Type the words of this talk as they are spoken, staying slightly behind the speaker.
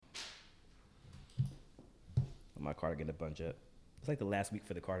Put my cardigan to bunch up. It's like the last week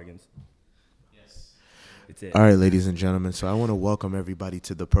for the cardigans. Yes. It's it. All right, ladies and gentlemen. So I want to welcome everybody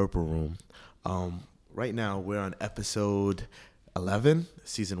to the Purple Room. Right now, we're on episode 11,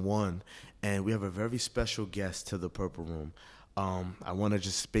 season 1, and we have a very special guest to the Purple Room. I want to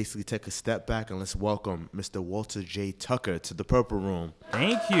just basically take a step back and let's welcome Mr. Walter J. Tucker to the Purple Room.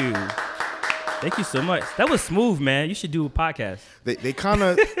 Thank you. Thank you so much. That was smooth, man. You should do a podcast. They kind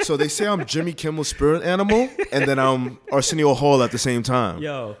of, so they say I'm Jimmy Kimmel's spirit animal, and then I'm Arsenio Hall at the same time.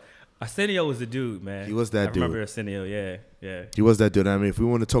 Yo, Arsenio was the dude, man. He was that dude. I remember Arsenio, yeah. He was that dude. I mean, if we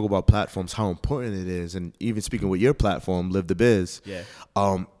want to talk about platforms, how important it is, and even speaking with your platform, Live the Biz,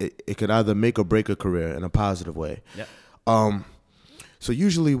 it could either make or break a career in a positive way. Yeah. So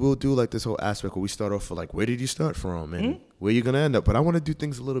usually we'll do like this whole aspect where we start off with like, where did you start from and where you're going to end up? But I want to do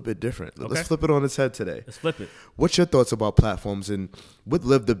things a little bit different. Okay. Let's flip it on its head today. Let's flip it. What's your thoughts about platforms? And with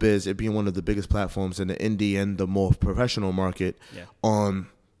Live the Biz, it being one of the biggest platforms in the indie and the more professional market on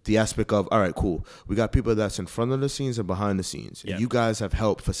the aspect of, all right, cool. We got people that's in front of the scenes and behind the scenes. And you guys have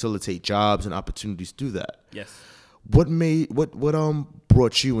helped facilitate jobs and opportunities through that. Yes. What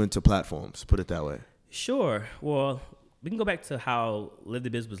brought you into platforms? Put it that way. Sure. Well, we can go back to how Live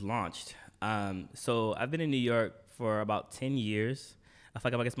the Biz was launched. So I've been in New York for about 10 years. I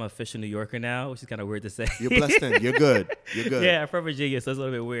feel like I guess I'm an official New Yorker now, which is kind of weird to say. You're blessed in. You're good. You're good. Yeah, I'm from Virginia, so it's a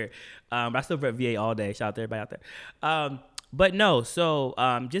little bit weird. But I still rep VA all day. Shout out to everybody out there. But no, so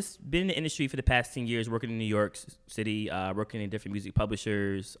just been in the industry for the past 10 years, working in New York City, working in different music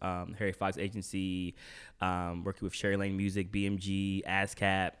publishers, Harry Fox Agency, working with Sherry Lane Music, BMG,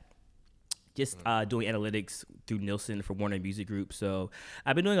 ASCAP. Just doing analytics through Nielsen for Warner Music Group. So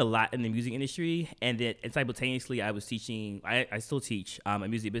I've been doing a lot in the music industry. And then simultaneously, I was teaching, I still teach a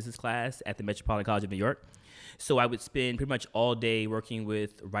music business class at the Metropolitan College of New York. So I would spend pretty much all day working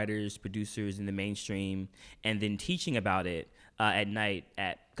with writers, producers in the mainstream, and then teaching about it at night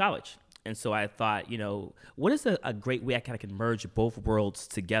at college. And so I thought, what is a great way I kind of can merge both worlds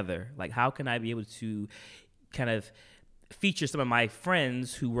together? Like, how can I be able to kind of feature some of my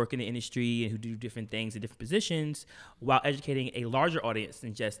friends who work in the industry and who do different things in different positions while educating a larger audience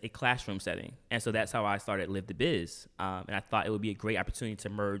than just a classroom setting. And so that's how I started Live the Biz. And I thought it would be a great opportunity to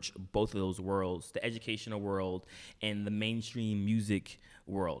merge both of those worlds, the educational world and the mainstream music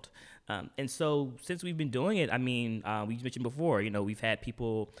world. And so since we've been doing it, I mean, we mentioned before, we've had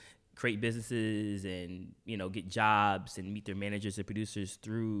people create businesses and, get jobs and meet their managers and producers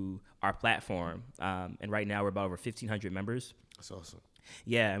through our platform. And right now we're about over 1,500 members. That's awesome.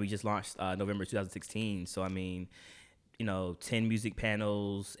 Yeah, and we just launched November 2016. So, I mean, 10 music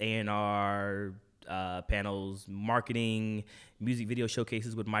panels, A&R panels, marketing, music video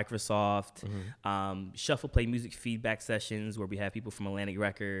showcases with Microsoft, shuffle play music feedback sessions where we have people from Atlantic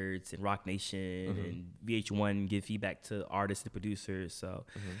Records and Rock Nation and VH1 give feedback to artists and producers. So,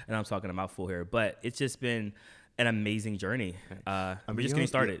 and I'm talking about full here, but it's just been an amazing journey. We're just getting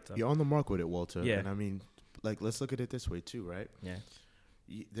started. You're on the mark with it, Walter. Yeah. And I mean, like, let's look at it this way too, right? Yeah.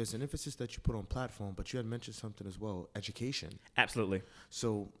 There's an emphasis that you put on platform, but you had mentioned something as well, education. Absolutely.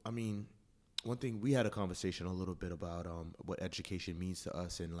 So, I mean, one thing, we had a conversation a little bit about what education means to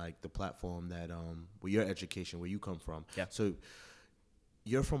us and like the platform that where your education, where you come from. Yeah. So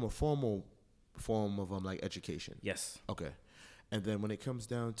you're from a formal form of like education. Yes. Okay. And then when it comes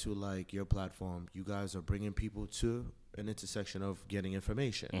down to like your platform, you guys are bringing people to an intersection of getting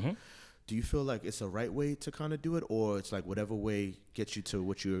information. Do you feel like it's a right way to kind of do it, or it's like whatever way gets you to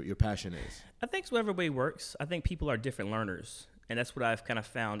what your passion is? I think it's whatever way works. I think people are different learners. And that's what I've kind of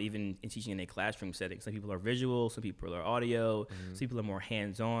found even in teaching in a classroom setting. Some people are visual, some people are audio, some people are more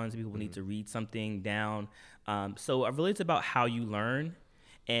hands-on, some people need to read something down. So really it's about how you learn.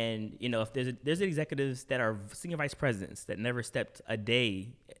 And, if there's executives that are senior vice presidents that never stepped a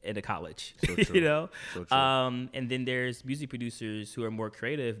day into college, So true. So true. And then there's music producers who are more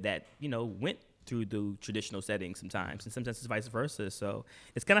creative that, went through the traditional setting sometimes, and sometimes it's vice versa. So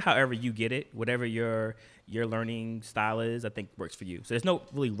it's kind of however you get it, whatever your learning style is, I think works for you. So there's no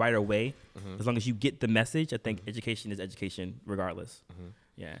really right or way. As long as you get the message, I think education is education regardless.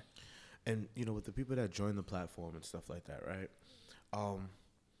 Yeah. And, with the people that join the platform and stuff like that, right?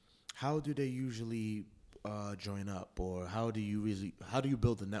 How do they usually join up, or how do you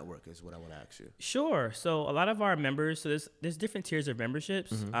build the network is what I want to ask you. Sure. So a lot of our members, so there's different tiers of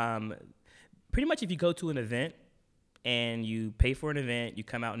memberships. Pretty much if you go to an event and you pay for an event, you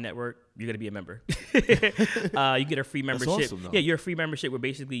come out and network, you're going to be a member. You get a free membership. That's awesome, though. Yeah, you're a free membership where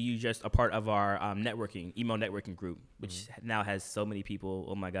basically you just a part of our email networking group, which now has so many people.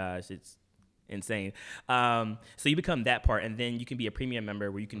 Oh my gosh, it's insane. So you become that part, and then you can be a premium member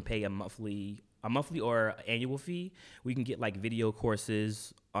where you can pay a monthly a monthly or annual fee, we can get like video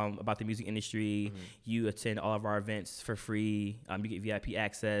courses about the music industry. You attend all of our events for free. You get VIP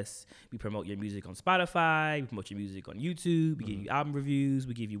access. We promote your music on Spotify. We promote your music on YouTube. We give you album reviews.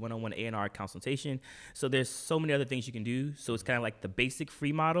 We give you one-on-one A&R consultation. So there's so many other things you can do. So it's kind of like the basic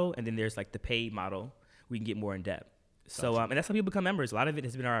free model, and then there's like the paid model where you can get more in depth. So, and that's how people become members. A lot of it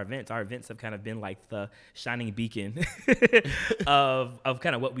has been our events. Our events have kind of been like the shining beacon of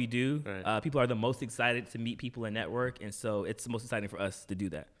kind of what we do. Right. People are the most excited to meet people and network. And so it's the most exciting for us to do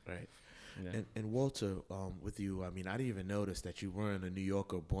that. Right. Yeah. And Walter, with you, I mean, I didn't even notice that you weren't a New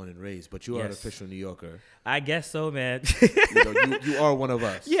Yorker born and raised, but you are an official New Yorker. I guess so, man. You are one of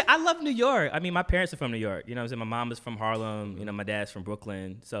us. Yeah, I love New York. I mean, my parents are from New York. You know what I'm saying? My mom is from Harlem. You know, my dad's from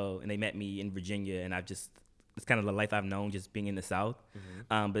Brooklyn. So, and they met me in Virginia, and it's kind of the life I've known just being in the South.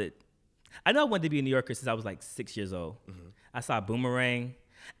 But I know I wanted to be a New Yorker since I was like 6 years old. I saw Boomerang.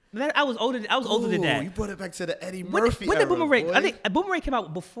 Man, I was older than that. You brought it back to the Eddie Murphy when era, did Boomerang? boy. I think Boomerang came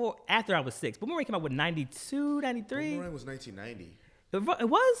out after I was 6. Boomerang came out with 92, 93. Boomerang was 1990. It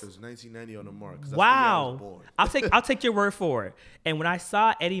was? It was 1990 on the mark. Wow. I'll take your word for it. And when I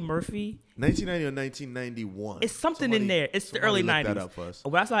saw Eddie Murphy, 1990 or 1991. It's something in there. It's the early 90s. That up for us.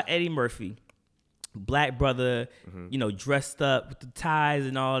 When I saw Eddie Murphy, black brother, you know, dressed up with the ties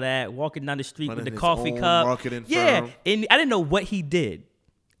and all that, walking down the street with the coffee cup. Marketing yeah, firm. And I didn't know what he did,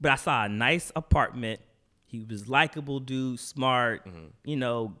 but I saw a nice apartment. He was likable dude, smart, you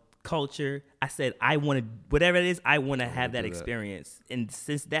know, culture. I said, I want to, whatever it is, I want to have that experience. And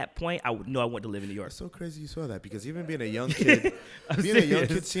since that point, I know I want to live in New York. It's so crazy you saw that, because even being a young kid,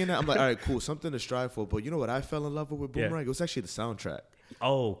 seeing that, I'm like, all right, cool, something to strive for. But you know what I fell in love with Boomerang? It was actually the soundtrack.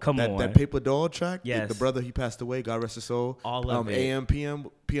 Oh, come on. That Paper Doll track. Yes. The brother, he passed away, God rest his soul. All of it. AM,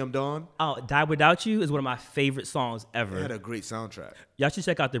 PM Dawn. Oh, Die Without You is one of my favorite songs ever. It had a great soundtrack. Y'all should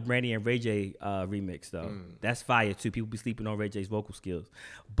check out the Brandy and Ray J remix, though. That's fire, too. People be sleeping on Ray J's vocal skills.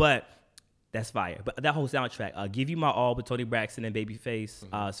 But that's fire. But that whole soundtrack, Give You My All with Toni Braxton and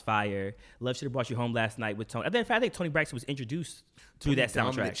Babyface is fire. Love Should Have Brought You Home Last night with Toni. I think Toni Braxton was introduced through that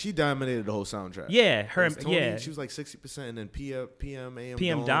soundtrack. She dominated the whole soundtrack. Yeah, Tony, she was like 60%, and then PM,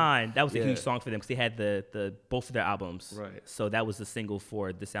 PM Dawn. That was a huge song for them because they had the both of their albums. Right. So that was the single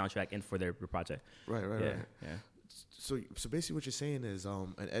for the soundtrack and for their project. Right. Yeah. So basically what you're saying is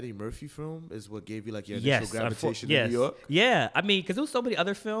an Eddie Murphy film is what gave you like your initial gravitation to New York? Yeah. I mean, because there was so many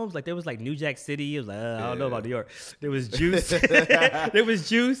other films. Like there was like New Jack City. It was like, I don't know about New York. There was Juice. There was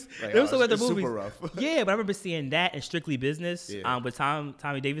Juice. Like, there was some other movies. Super rough. Yeah, but I remember seeing that and Strictly Business with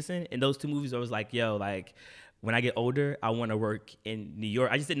Tommy Davidson. And those two movies, I was like, yo, like, when I get older, I want to work in New York.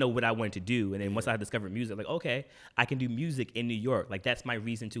 I just didn't know what I wanted to do. And then once I discovered music, like, okay, I can do music in New York. Like, that's my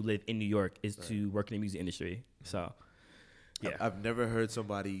reason to live in New York is to work in the music industry. So... yeah. I've never heard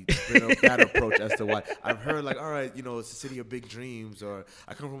somebody bring up that approach as to why. I've heard like, all right, you know, it's a city of big dreams, or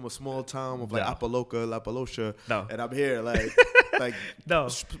I come from a small town of like Appalachia, and I'm here like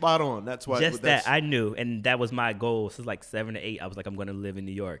spot on. That's why. Just that I knew, and that was my goal since like 7 to 8. I was like, I'm going to live in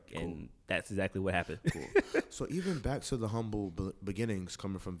New York, and that's exactly what happened. Cool. So even back to the humble beginnings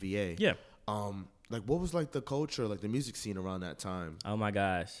coming from VA. Yeah. Like what was like the culture, like the music scene around that time? Oh my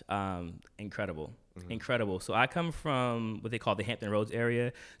gosh, incredible. Incredible. So I come from what they call the Hampton Roads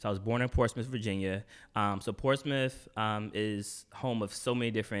area. So I was born in Portsmouth, Virginia. So Portsmouth is home of so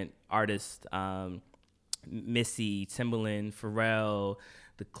many different artists. Missy, Timbaland, Pharrell,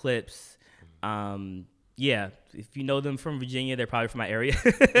 the Clips. Yeah, if you know them from Virginia, they're probably from my area.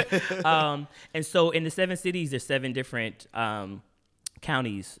 And so in the 7 cities, there's 7 different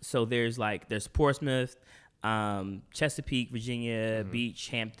counties. So there's Portsmouth, Chesapeake, Virginia, Beach,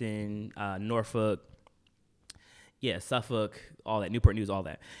 Hampton, Norfolk, Suffolk, all that, Newport News, all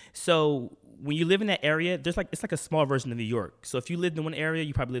that. So when you live in that area, it's like a small version of New York. So if you lived in one area,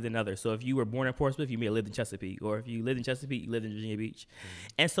 you probably lived in another. So if you were born in Portsmouth, you may have lived in Chesapeake, or if you lived in Chesapeake, you lived in Virginia Beach.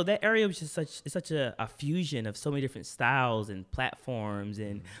 And so that area was just such a fusion of so many different styles and platforms.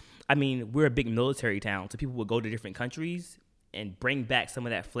 And I mean, we're a big military town, so people would go to different countries and bring back some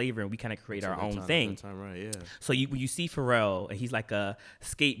of that flavor, and we kind of create our own thing. So when you see Pharrell, and he's like a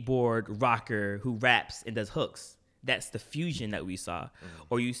skateboard rocker who raps and does hooks, that's the fusion that we saw.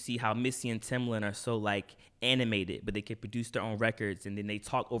 Or you see how Missy and Timbaland are so like animated, but they can produce their own records, and then they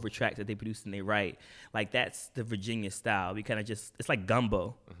talk over tracks that they produce and they write. Like that's the Virginia style. We kind of it's like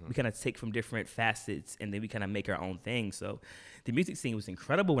gumbo. We kind of take from different facets, and then we kind of make our own thing. So the music scene was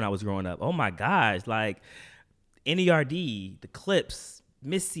incredible when I was growing up. Oh my gosh, like NERD, the Clips,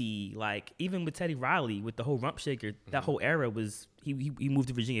 Missy, like even with Teddy Riley with the whole Rump Shaker, that whole era was he moved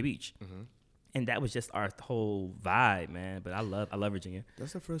to Virginia Beach. And that was just our whole vibe, man. But I love Virginia.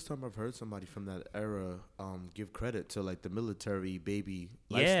 That's the first time I've heard somebody from that era give credit to like the military baby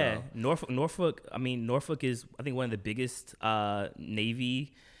Yeah, lifestyle. Norfolk. I mean, Norfolk is, I think, one of the biggest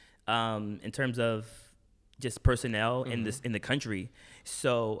Navy in terms of just personnel in the country.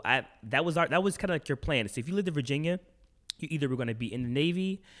 So that was kind of like your plan. So if you lived in Virginia, you either were going to be in the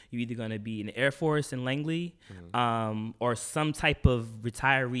Navy, you either going to be in the Air Force in Langley, or some type of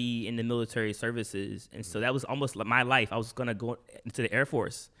retiree in the military services. And so that was almost like my life. I was going to go into the Air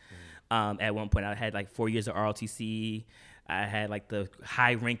Force. At one point, I had like 4 years of ROTC. I had like the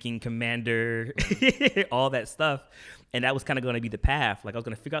high-ranking commander, all that stuff. And that was kind of going to be the path. Like I was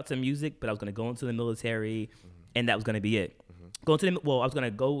going to figure out some music, but I was going to go into the military, and that was going to be it. I was going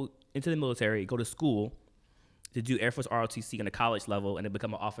to go into the military, go to school to do Air Force ROTC on a college level, and then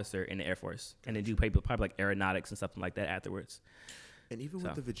become an officer in the Air Force, and then do probably like aeronautics and something like that afterwards. And even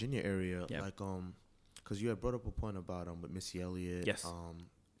with the Virginia area, Yeah. like because you had brought up a point about with Missy Elliott, Yes.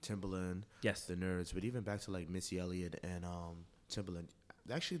 Timbaland, Yes. the Nerds, but even back to like Missy Elliott and Timbaland,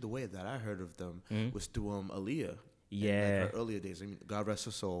 actually the way that I heard of them was through Aaliyah. In, like, her earlier days. I mean, God rest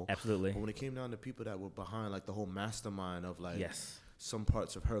her soul. Absolutely. But when it came down to people that were behind like the whole mastermind of like Yes. some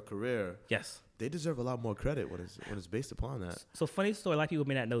parts of her career, Yes. they deserve a lot more credit when it's based upon that. So funny story, a lot of people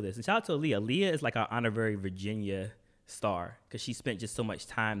may not know this. And shout out to Aaliyah. Aaliyah is like our honorary Virginia star because she spent just so much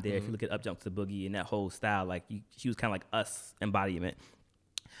time there. If you look at Up Jump to the Boogie and that whole style, like she was kind of like us embodiment.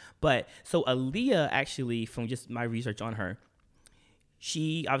 But so Aaliyah, actually, from just my research on her,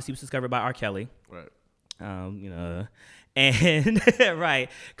 she obviously was discovered by R. Kelly. Right. And right,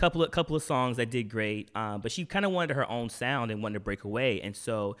 couple of songs that did great, but she kind of wanted her own sound and wanted to break away. And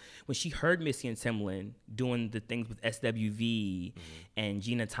so when she heard Missy and Timbaland doing the things with SWV and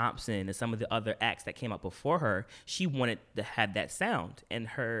Gina Thompson and some of the other acts that came out before her, she wanted to have that sound. And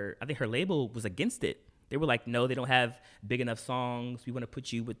I think her label was against it. They were like, no, they don't have big enough songs. We want to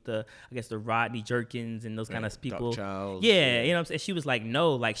put you with the Rodney Jerkins and those kind of people. Childs, yeah, you know what I'm saying? She was like,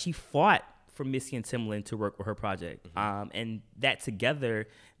 no, like she fought for Missy and Timbaland to work with her project. And that together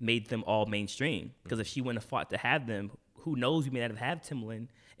made them all mainstream. Because if she wouldn't have fought to have them, who knows, we may not have had Timbaland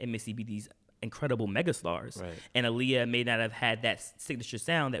and Missy be these incredible megastars. Right. And Aaliyah may not have had that signature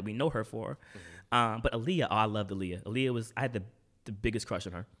sound that we know her for. But Aaliyah, I loved Aaliyah. I had the biggest crush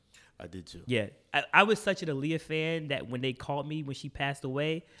on her. I did too. Yeah. I was such an Aaliyah fan that when they called me when she passed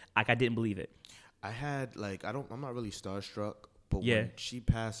away, like I didn't believe it. I had like I'm not really starstruck, but Yeah. when she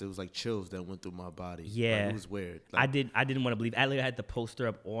passed, it was like chills that went through my body. Yeah. Like, it was weird. Like, I didn't want to believe. I literally had the poster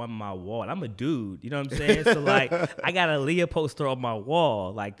up on my wall. I'm a dude, you know what I'm saying? So like, I got a Aaliyah poster on my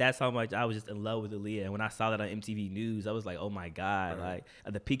wall. Like that's how much I was just in love with Aaliyah. And when I saw that on MTV News, I was like, oh my God! Right. Like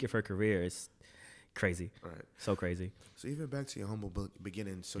at the peak of her career, it's crazy. Right. So crazy. So even back to your humble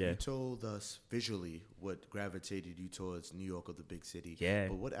beginnings, so you told us visually what gravitated you towards New York or the big city. Yeah.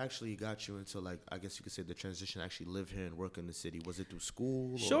 But what actually got you into, like, I guess you could say the transition to actually live here and work in the city? Was it through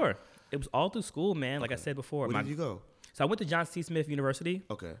school? Sure. It was all through school, man. Like I said before. Where did you go? So I went to John C. Smith University.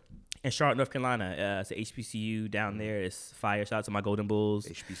 Okay. In Charlotte, North Carolina. It's an HBCU down there. It's fire. Shout out to my Golden Bulls.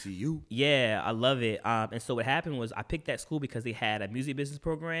 HBCU. Yeah, I love it. And so what happened was I picked that school because they had a music business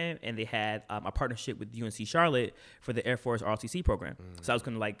program and they had a partnership with UNC Charlotte for the Air Force ROTC program. So I was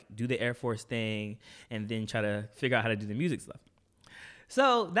going to like do the Air Force thing and then try to figure out how to do the music stuff.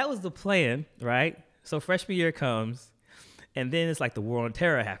 So that was the plan, right? So freshman year comes and then it's like the war on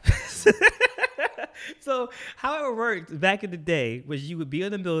terror happens. So how it worked back in the day was you would be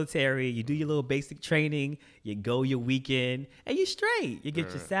in the military, you do your little basic training, you go your weekend, and you straight. You get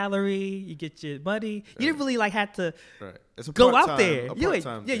your salary, you get your money. You didn't really like have to It's a go out there. You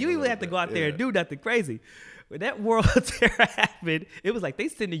really have to go out there and do nothing crazy. When that war on terror happened, it was like they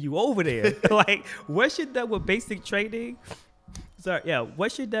sending you over there. Like once you're done with basic training,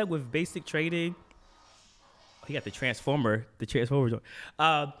 once you're done with basic training, he got the transformer.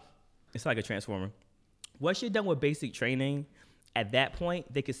 It's like a transformer. Once you're done with basic training, at that point,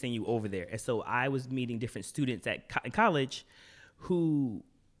 they could send you over there. And so I was meeting different students in college who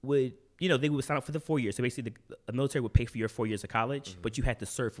would, they would sign up for the 4 years. So basically, the military would pay for your 4 years of college, but you had to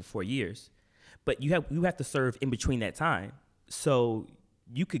serve for 4 years. But you have to serve in between that time. So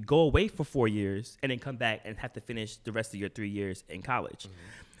you could go away for 4 years and then come back and have to finish the rest of your 3 years in college.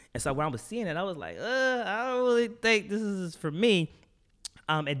 And so when I was seeing it, I was like, I don't really think this is for me.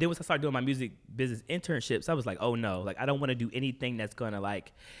 And then once I started doing my music business internships, I was like, oh no, like I don't want to do anything that's going to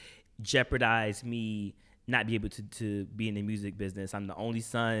like jeopardize me not be able to be in the music business. I'm the only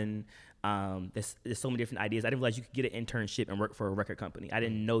son. There's so many different ideas. I didn't realize you could get an internship and work for a record company. I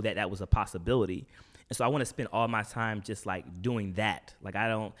didn't know that was a possibility. And so I want to spend all my time just like doing that. Like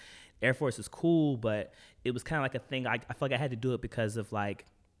Air Force is cool, but it was kind of like a thing. I feel like I had to do it because of like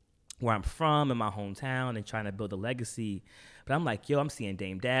where I'm from in my hometown and trying to build a legacy. But I'm like, yo, I'm seeing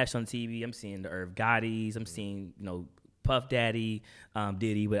Dame Dash on TV. I'm seeing the Irv Gottis. I'm seeing, Puff Daddy,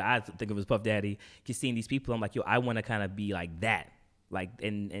 Diddy, but I think of it as Puff Daddy. Just seeing these people, I'm like, yo, I want to kind of be like that, like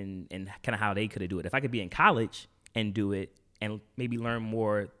and kind of how they could have do it. If I could be in college and do it and maybe learn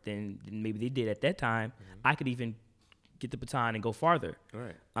more than maybe they did at that time, I could even get the baton and go farther.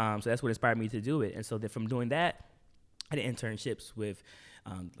 Right. So that's what inspired me to do it. And so then from doing that, I did internships with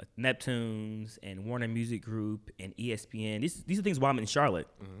like Neptunes and Warner Music Group and ESPN. These are things while I'm in Charlotte.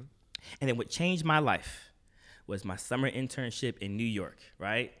 And then what changed my life was my summer internship in New York,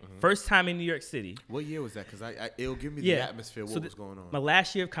 right? First time in New York City. What year was that? Because it'll give me the atmosphere. What was going on? My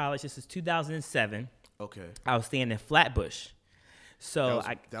last year of college, this is 2007. Okay. I was staying in Flatbush. So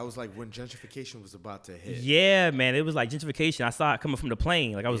that was like when gentrification was about to hit. Yeah, man, it was like gentrification. I saw it coming from the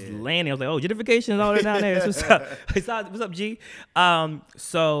plane. Like I was landing, I was like, "Oh, gentrification is all down there." What's up? What's up, G?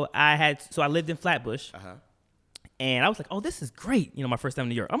 So I lived in Flatbush, and I was like, "Oh, this is great." My first time in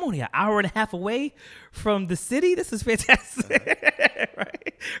New York. I'm only an hour and a half away from the city. This is fantastic,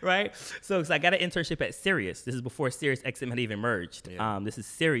 right? So I got an internship at Sirius. This is before Sirius XM had even merged. This is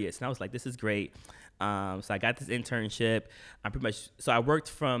Sirius, and I was like, "This is great." So I got this internship. I worked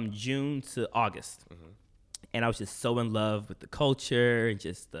from June to August, and I was just so in love with the culture and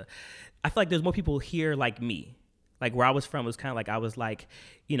I feel like there's more people here like me. Like where I was from, it was kind of like I was like,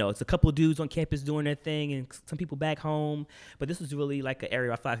 it's a couple of dudes on campus doing their thing and some people back home. But this was really like an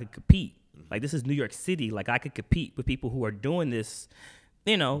area I thought I could compete. Like this is New York City. Like I could compete with people who are doing this,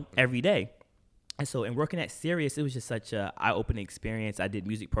 every day. And so in working at Sirius, it was just such an eye-opening experience. I did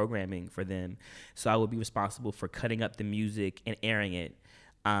music programming for them. So I would be responsible for cutting up the music and airing it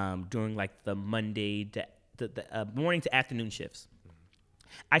during like the Monday, the morning to afternoon shifts.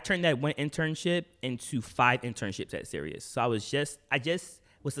 I turned that one internship into 5 internships at Sirius. So I just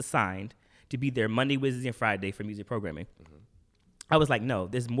was assigned to be there Monday, Wednesday, and Friday for music programming. I was like, no,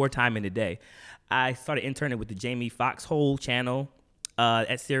 there's more time in the day. I started interning with the Jamie Foxhole channel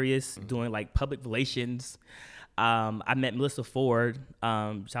at Sirius, doing like public relations. I met Melissa Ford.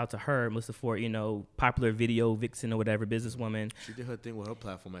 Shout out to her, Melissa Ford. Popular video vixen or whatever, businesswoman. She did her thing with her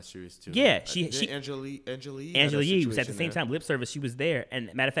platform at Sirius too. Yeah, she Angela Yee was at the same time. Lip Service, she was there.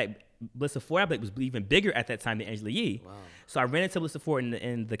 And matter of fact, Melissa Ford, I believe, was even bigger at that time than Angela Yee. Wow. So I ran into Melissa Ford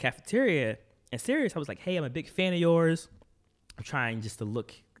in the cafeteria at Sirius. I was like, hey, I'm a big fan of yours. I'm trying just to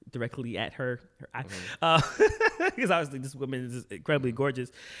look directly at her eye. Because obviously this woman is incredibly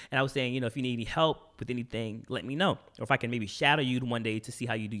gorgeous. And I was saying, if you need any help with anything, let me know. Or if I can maybe shadow you one day to see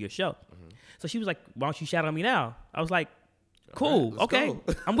how you do your show. So she was like, why don't you shadow me now? I was like, cool, right, okay,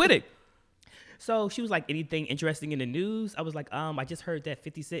 I'm with it. So she was like, anything interesting in the news? I was like, I just heard that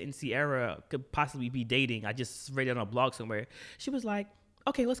 50 Cent and Ciara could possibly be dating. I just read it on a blog somewhere. She was like,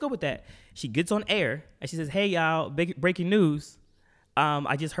 okay, let's go with that. She gets on air and she says, hey, y'all, breaking news.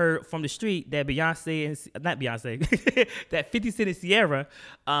 I just heard from the street that that 50 Cent and Ciara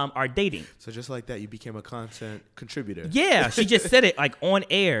are dating. So just like that, you became a content contributor. Yeah, she just said it like on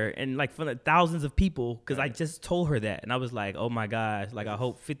air and like for thousands of people because I just told her that. And I was like, oh my gosh, like I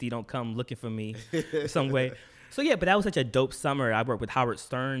hope 50 don't come looking for me some way. So yeah, but that was such a dope summer. I worked with Howard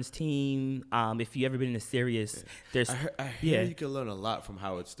Stern's team. If you ever been in a Sirius, there's I hear you can learn a lot from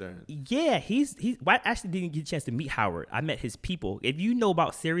Howard Stern. Yeah, I actually didn't get a chance to meet Howard. I met his people. If you know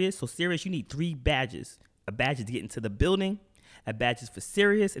about Sirius, so Sirius, you need 3 badges. A badge to get into the building, a badge is for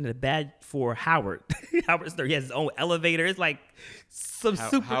Sirius, and a badge for Howard. Howard Stern, he has his own elevator. It's like some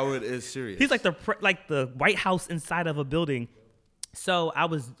super. Howard is Sirius. He's like the White House inside of a building. So I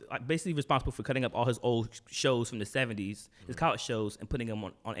was basically responsible for cutting up all his old shows from the 70s, his college shows, and putting them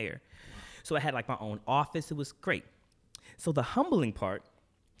on air. So I had like my own office. It was great. So the humbling part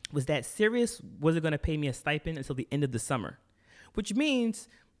was that Sirius wasn't going to pay me a stipend until the end of the summer, which means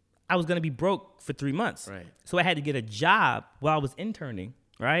I was going to be broke for 3 months. Right. So I had to get a job while I was interning,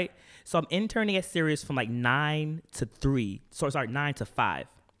 right? So I'm interning at Sirius from like 9 to 5.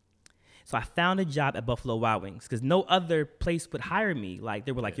 So I found a job at Buffalo Wild Wings because no other place would hire me. Like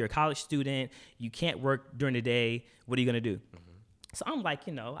they were like, you're a college student, you can't work during the day. What are you gonna do? So I'm like,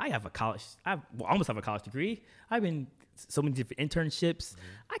 I almost have a college degree. I've been so many different internships.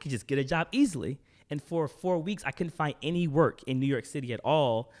 I could just get a job easily. And for 4 weeks, I couldn't find any work in New York City at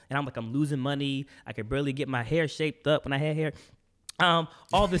all. And I'm like, I'm losing money. I could barely get my hair shaped up when I had hair.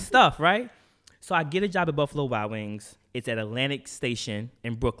 All this stuff, right? So I get a job at Buffalo Wild Wings. It's at Atlantic Station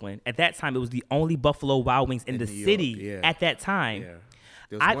in Brooklyn. At that time, it was the only Buffalo Wild Wings in the city at that time. Yeah.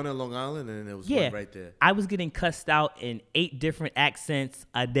 There was one in Long Island, and there was one right there. I was getting cussed out in 8 different accents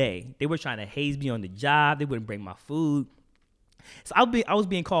a day. They were trying to haze me on the job. They wouldn't bring my food. So I was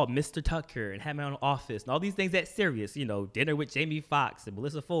being called Mr. Tucker and had my own office and all these things that serious, dinner with Jamie Foxx and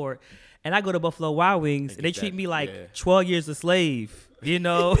Melissa Ford. And I go to Buffalo Wild Wings and they treat me like 12 years a slave,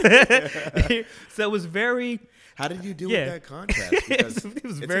 So it was very... How did you deal with that contrast? Because it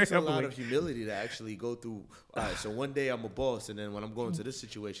was it very takes a lot of humility to actually go through. All right, so one day I'm a boss, and then when I'm going to this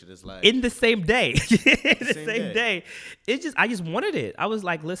situation, it's like in the same day, the same day. I just wanted it. I was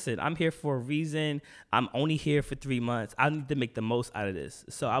like, listen, I'm here for a reason. I'm only here for 3 months. I need to make the most out of this.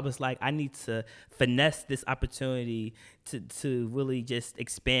 So I was like, I need to finesse this opportunity to really just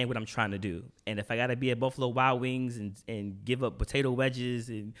expand what I'm trying to do. And if I got to be at Buffalo Wild Wings and give up potato wedges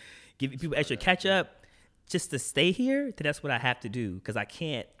and give people extra ketchup just to stay here, then that's what I have to do because I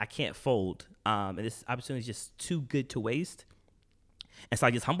can't fold. And this opportunity is just too good to waste. And so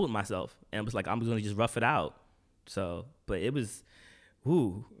I just humbled myself and was like, I'm going to just rough it out. So, but it was,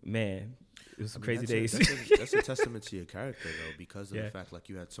 man, it was some crazy days. That's a testament to your character, though, because of the fact like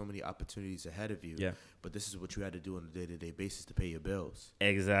you had so many opportunities ahead of you. Yeah. But this is what you had to do on a day-to-day basis to pay your bills.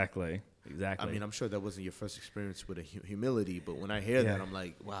 Exactly. I mean, I'm sure that wasn't your first experience with humility, but when I hear that, I'm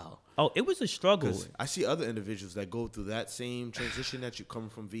like, wow. Oh, it was a struggle. I see other individuals that go through that same transition that you come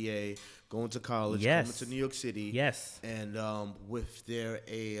from VA, going to college, coming to New York City. Yes. And with their,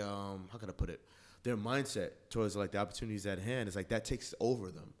 how can I put it? Their mindset towards like the opportunities at hand is like that takes over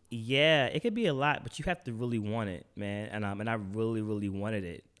them. Yeah, it could be a lot, but you have to really want it, man. And I really, really wanted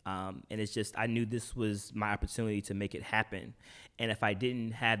it. And it's just, I knew this was my opportunity to make it happen. And if I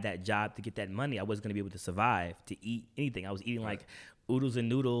didn't have that job to get that money, I wasn't going to be able to survive, to eat anything. I was eating like oodles and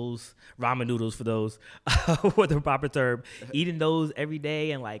noodles, ramen noodles for those, with the proper term, eating those every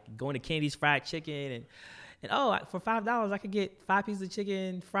day and like going to Candy's Fried Chicken and for $5 I could get 5 pieces of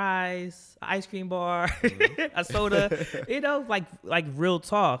chicken, fries, an ice cream bar, a soda, like real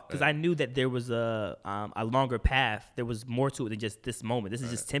talk. Because I knew that there was a longer path. There was more to it than just this moment. This is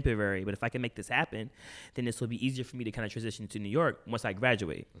just temporary. But if I can make this happen, then this will be easier for me to kind of transition to New York once I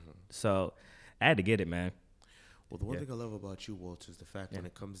graduate. So I had to get it, man. Well, the one thing I love about you, Walter, is the fact when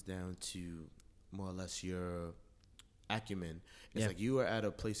it comes down to more or less your acumen, it's like you were at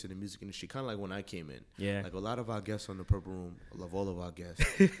a place in the music industry, kind of like when I came in. Yeah. Like a lot of our guests on the Purple Room, I love all of our guests,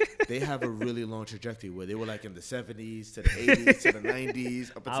 they have a really long trajectory where they were like in the 70s to the 80s to the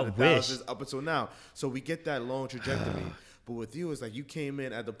 90s, up until the thousands, up until now. So we get that long trajectory. But with you, it's like you came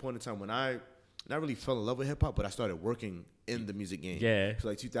in at the point in time when I not really fell in love with hip hop, but I started working in the music game. Yeah. So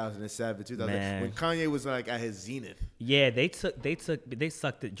like 2007, 2008, when Kanye was like at his zenith. Yeah, they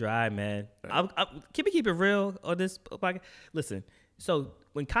sucked it dry, man. Right. Can we keep it real on this? Listen, so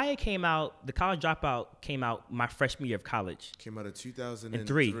when Kanye came out, The College Dropout came out my freshman year of college. Came out in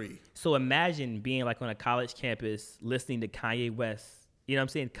 2003. So imagine being like on a college campus listening to Kanye West. You know what I'm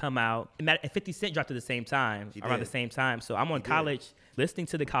saying? Come out. And 50 Cent dropped at the same time, around the same time. So I'm on college listening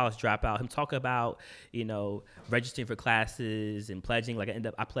to The College Dropout, him talk about, registering for classes and pledging. Like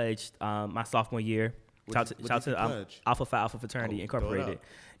I pledged my sophomore year. Shout out to Alpha Phi Alpha Fraternity Incorporated.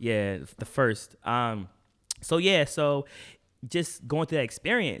 Yeah, the first. So just going through that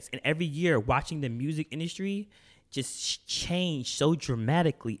experience and every year watching the music industry just change so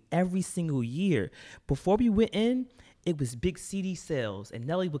dramatically every single year. Before we went in, it was big CD sales, and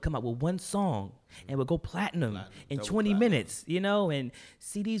Nelly would come out with one song and would go platinum in 20 minutes, and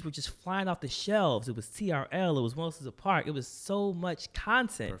CDs were just flying off the shelves. It was TRL, it was Monsters Apart. It was so much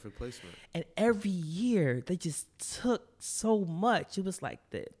content. Perfect placement. And every year, they just took so much. It was like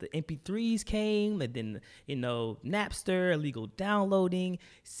the MP3s came, and then, Napster, illegal downloading,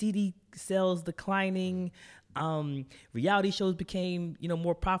 CD sales declining. Reality shows became,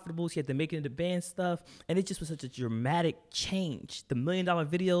 more profitable. She had to make it into band stuff. And it just was such a dramatic change. The $1 million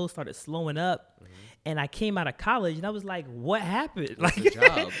videos started slowing up. And I came out of college and I was like, what happened?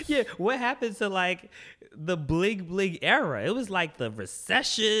 What happened to like the bling era? It was like the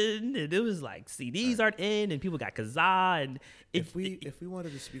recession, and it was like CDs aren't in, and people got Kazaa. And if we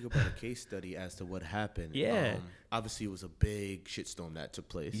wanted to speak about a case study as to what happened, obviously it was a big shitstorm that took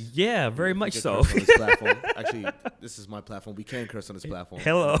place. Yeah, very much so. On this platform. Actually, this is my platform. We can curse on this platform.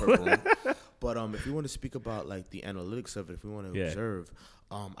 Hello. But if we want to speak about like the analytics of it, if we want to observe,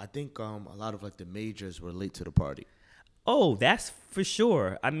 I think a lot of like the majors were late to the party. Oh, that's for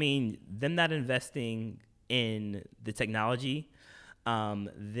sure. I mean, them not investing in the technology, and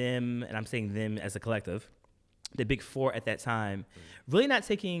I'm saying them as a collective, the big four at that time, really not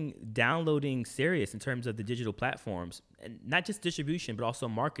taking downloading serious in terms of the digital platforms, and not just distribution, but also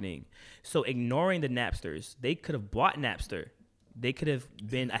marketing. So ignoring the Napsters. They could have bought Napster They could have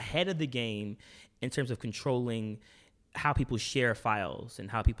been ahead of the game in terms of controlling how people share files and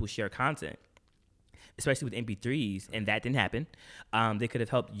how people share content, especially with MP3s, and that didn't happen. They could have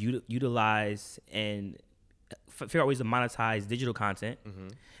helped utilize and figure out ways to monetize digital content.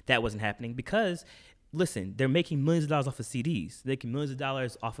 That wasn't happening because, listen, they're making millions of dollars off of CDs. They're making millions of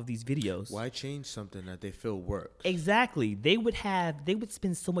dollars off of these videos. Why change something that they feel works? Exactly. They would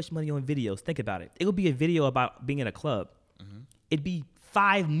spend so much money on videos. Think about it. It would be a video about being in a club. It'd be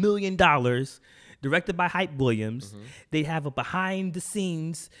 $5 million, directed by Hype Williams. They'd have a behind the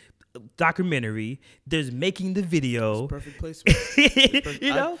scenes documentary. There's making the video. It's perfect placement.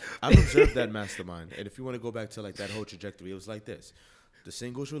 You know? I've observed that mastermind. And if you want to go back to like that whole trajectory, it was like this. The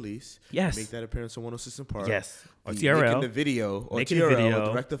singles release. Yes. Make that appearance on 106 and Park. Yes. Or TRL. Making the video. Or TRL.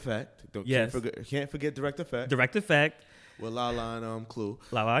 Or Direct Effect. Can't forget Direct Effect. Direct Effect. With Lala and Clue.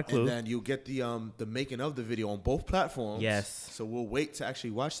 Lala Clue. And then you get the making of the video on both platforms. Yes. So we'll wait to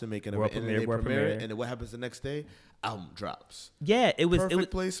actually watch the making World of it. premiere, And then they premiere it. premiere. And then what happens the next day? Album drops. Yeah, it was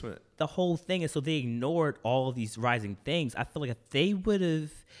Perfect placement. The whole thing. And so they ignored all of these rising things. I feel like if they would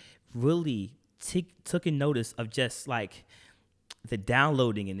have really taken notice of just like the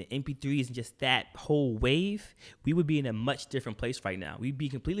downloading and the MP3s and just that whole wave, we would be in a much different place right now. We'd be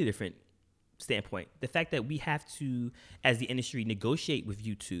completely different standpoint. The fact that we have to, as the industry, negotiate with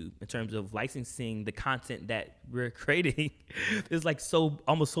YouTube in terms of licensing the content that we're creating is like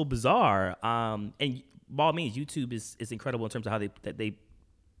almost so bizarre. And by all means, YouTube is incredible in terms of how they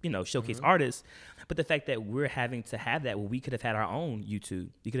showcase artists. But the fact that we're having to have that, well, we could have had our own YouTube.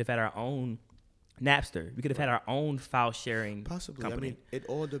 We could have had our own Napster. We could have had our own file sharing possibly company. I mean, it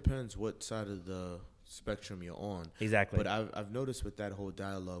all depends what side of the spectrum you're on. Exactly. But I've noticed with that whole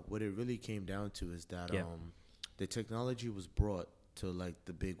dialogue, what it really came down to is that the technology was brought to like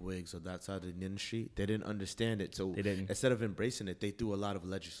the big wigs of that side of the industry. They didn't understand it, so instead of embracing it, they threw a lot of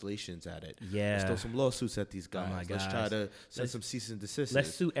legislations at it. Yeah, let's throw some lawsuits at these guys. Oh my let's try to send some cease and desist.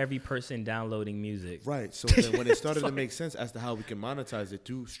 Let's sue every person downloading music. Right. So then when it started to make sense as to how we can monetize it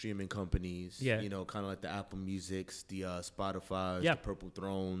through streaming companies, kind of like the Apple Musics, the Spotify's, the Purple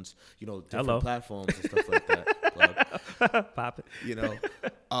Thrones, different platforms and stuff like that. Pop it.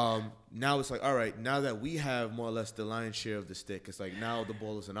 Now it's like, all right, now that we have more or less the lion's share of the stick, it's like now the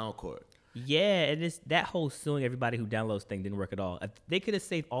ball is in our court. Yeah, and it's that whole suing everybody who downloads thing didn't work at all. They could have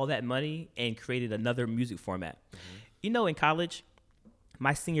saved all that money and created another music format. In college,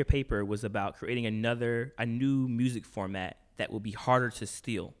 my senior paper was about creating a new music format that would be harder to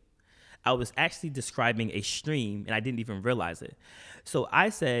steal. I was actually describing a stream, and I didn't even realize it. So I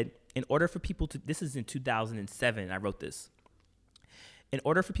said, in order for people to, this is in 2007, I wrote this. In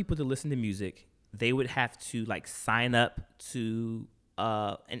order for people to listen to music, they would have to like sign up to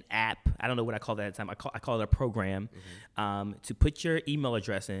an app. I don't know what I call that at the time. I call it a program to put your email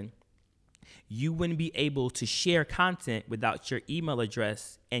address in. You wouldn't be able to share content without your email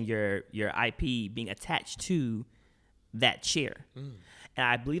address and your IP being attached to that share. And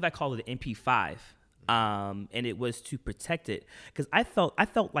I believe I called it an MP5. And it was to protect it. Because I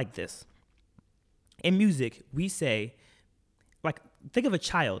felt like this. In music, we say, like, think of a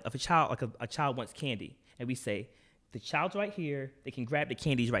child, like a child wants candy. And we say, the child's right here. They can grab the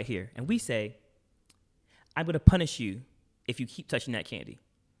candies right here. And we say, I'm going to punish you if you keep touching that candy.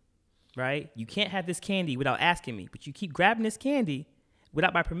 Right? You can't have this candy without asking me. But you keep grabbing this candy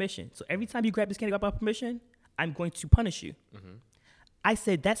without my permission. So every time you grab this candy without my permission, I'm going to punish you. I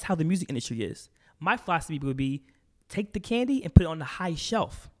said that's how the music industry is. My philosophy would be take the candy and put it on the high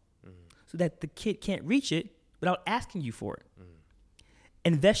shelf so that the kid can't reach it without asking you for it.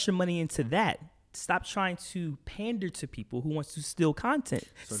 Invest your money into that. Stop trying to pander to people who wants to steal content.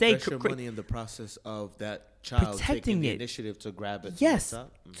 So invest your money in the process of that child taking the initiative to grab it. Yes,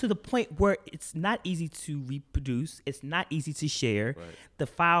 to the point where it's not easy to reproduce. It's not easy to share. Right. The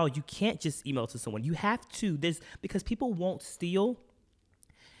file, you can't just email to someone. You have to. Because people won't steal.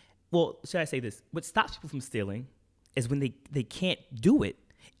 Well, should I say this? What stops people from stealing is when they can't do it.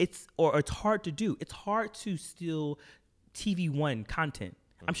 It's hard to do. It's hard to steal TV One content.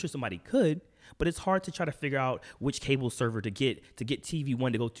 I'm sure somebody could, but it's hard to try to figure out which cable server to get TV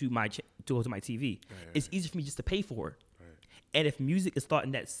One to go to my TV. Right. It's easy for me just to pay for it. Right. And if music is thought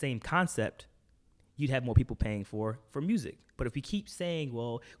in that same concept, you'd have more people paying for music. But if we keep saying,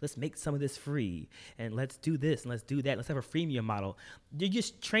 well, let's make some of this free and let's do this and let's do that, let's have a freemium model, you're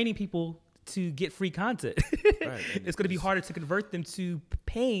just training people to get free content. Right. It's going to be harder to convert them to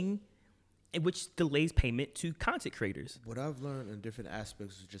paying, which delays payment to content creators. What I've learned in different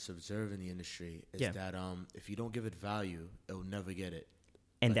aspects of just observing the industry is that if you don't give it value, it will never get it.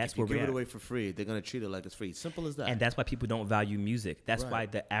 And like that's if you where we're give it at. away for free, they're gonna treat it like it's free. Simple as that. And that's why people don't value music. That's Right. why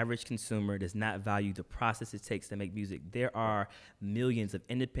the average consumer does not value the process it takes to make music. There are millions of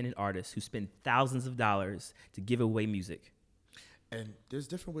independent artists who spend thousands of dollars to give away music. And there's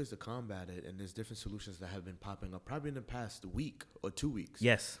different ways to combat it, and there's different solutions that have been popping up probably in the past week or 2 weeks.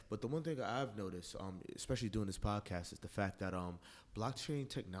 Yes. But the one thing I've noticed, especially doing this podcast, is the fact that blockchain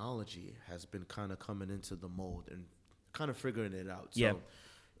technology has been kind of coming into the mold and kind of figuring it out. So, Yeah.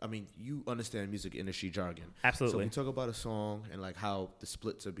 I mean, you understand music industry jargon. Absolutely. So we talk about a song and like how the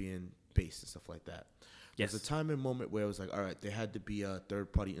splits are being based and stuff like that. Yes. There's a time and moment where it was like, all right, there had to be a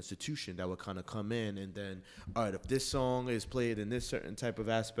third-party institution that would kind of come in and then, all right, if this song is played in this certain type of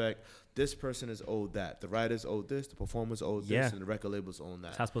aspect, this person is owed that. The writers owed this, the performers owed this, and the record labels own that.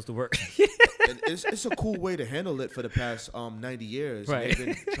 That's how it's supposed to work. And it's a cool way to handle it for the past 90 years. Right.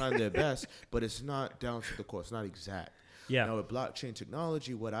 They've been trying their best, but it's not down to the core. It's not exact. Yeah. Now with blockchain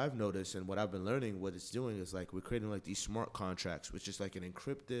technology, what I've noticed and what I've been learning, what it's doing is like we're creating like these smart contracts, which is like an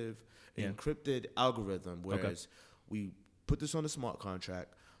encrypted algorithm. Whereas we put this on a smart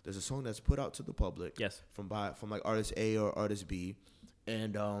contract. There's a song that's put out to the public. Yes. From like artist A or artist B,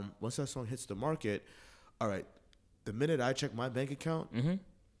 and once that song hits the market, all right, the minute I check my bank account,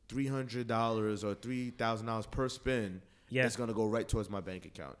 $300 or $3,000 per spin. Yeah. It's gonna go right towards my bank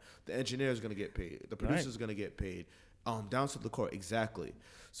account. The engineer is gonna get paid. The producer is gonna get paid. Down to the core, exactly.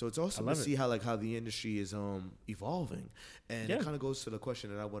 So it's awesome to see how the industry is evolving, and it kind of goes to the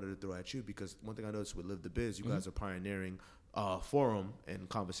question that I wanted to throw at you, because one thing I noticed with Live the Biz, you guys are pioneering forum and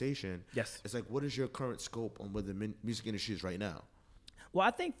conversation. Yes. It's like, what is your current scope on where the music industry is right now? Well,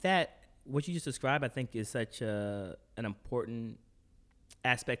 I think that what you just described, I think, is such an important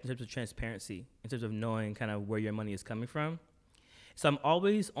aspect in terms of transparency, in terms of knowing kind of where your money is coming from. So I'm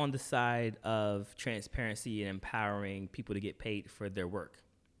always on the side of transparency and empowering people to get paid for their work.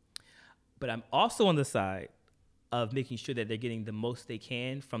 But I'm also on the side of making sure that they're getting the most they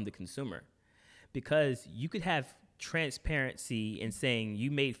can from the consumer. Because you could have transparency in saying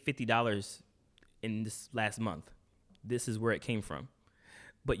you made $50 in this last month. This is where it came from.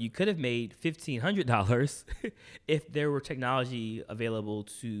 But you could have made $1,500 if there were technology available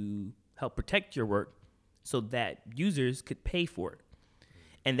to help protect your work so that users could pay for it.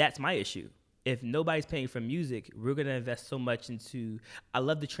 And that's my issue. If nobody's paying for music, we're going to invest so much into, I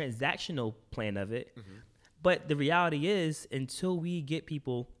love the transactional plan of it, but the reality is until we get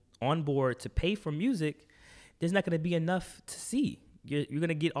people on board to pay for music, there's not going to be enough to see. You're going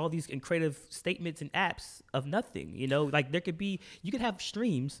to get all these creative statements and apps of nothing. You know, like you could have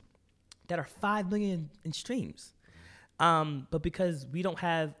streams that are 5 million in streams. But because we don't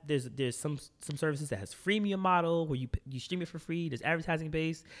have, there's some services that has freemium model where you stream it for free. There's advertising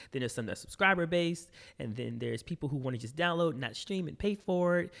based. Then there's some that's subscriber based, and then there's people who want to just download, not stream, and pay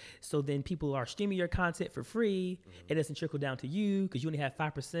for it. So then people are streaming your content for free. It doesn't trickle down to you because you only have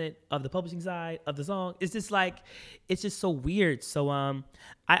 5% of the publishing side of the song. It's just so weird. So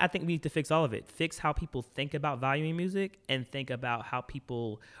I think we need to fix all of it. Fix how people think about valuing music and think about how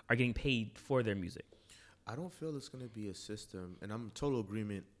people are getting paid for their music. I don't feel it's going to be a system, and I'm in total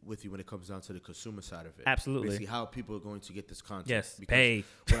agreement with you when it comes down to the consumer side of it. Absolutely. Basically, how people are going to get this content. Yes, because pay.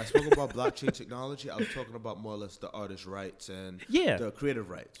 When I spoke about blockchain technology, I was talking about more or less the artist rights and the creative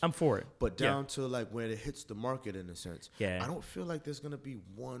rights. I'm for it. But down to like when it hits the market in a sense, I don't feel like there's going to be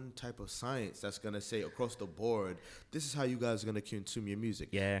one type of science that's going to say across the board, this is how you guys are going to consume your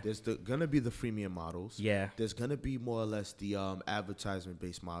music. There's going to be the freemium models. There's going to be more or less the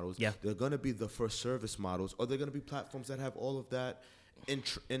advertisement-based models. There are going to be the first service models, or they're going to be platforms that have all of that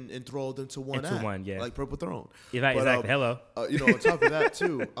enthralled into one app, like Purple Throne. Exactly. Hello. On top of that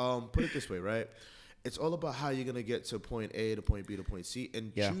too, put it this way, right? It's all about how you're gonna get to point A to point B to point C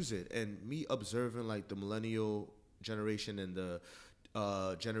and choose it. And me observing like the millennial generation and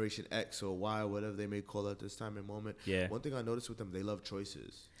the Generation X or Y, or whatever they may call it at this time and moment. One thing I noticed with them, they love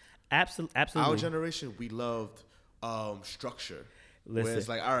choices. Absolutely. Our generation, we loved structure. Where it's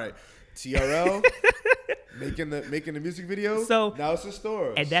like, all right, TRL. Making the music video, so now it's the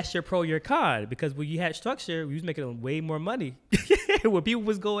stores. And that's your pro, your con, because when you had structure, we was making way more money. When people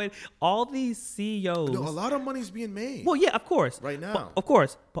was going, all these CEOs. No, a lot of money's being made. Well, yeah, of course. Right now. Of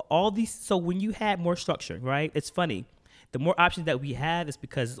course. But all these, so when you had more structure, right, it's funny. The more options that we have is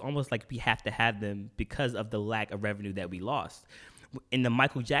because it's almost like we have to have them because of the lack of revenue that we lost. In the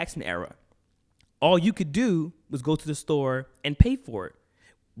Michael Jackson era, all you could do was go to the store and pay for it.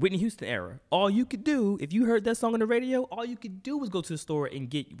 Whitney Houston era. All you could do, if you heard that song on the radio, all you could do was go to the store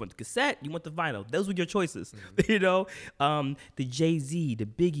and you want the cassette, you want the vinyl. Those were your choices. The Jay-Z, the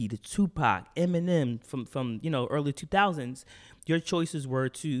Biggie, the Tupac, Eminem from early 2000s. Your choices were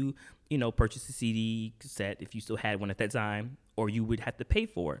to, purchase a CD, cassette, if you still had one at that time, or you would have to pay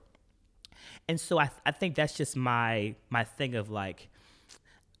for it. And so I think that's just my thing of like,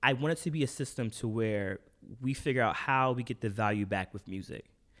 I want it to be a system to where we figure out how we get the value back with music.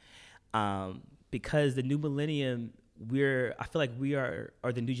 Because the new millennium, I feel like we are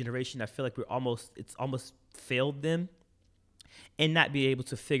the new generation. I feel like it's almost failed them and not be able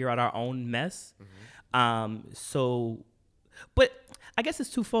to figure out our own mess. But I guess it's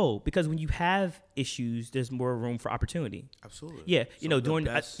twofold, because when you have issues, there's more room for opportunity. Absolutely.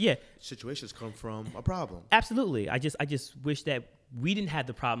 Yeah. Situations come from a problem. Absolutely. I just wish that we didn't have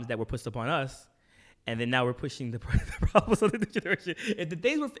the problems that were pushed upon us. And then now we're pushing the problems on the new generation.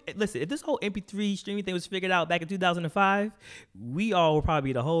 If this whole MP3 streaming thing was figured out back in 2005, we all would probably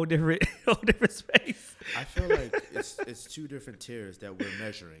be in a whole different space. I feel like it's two different tiers that we're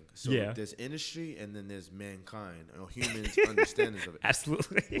measuring. So there's industry and then there's mankind, humans' understandings of it.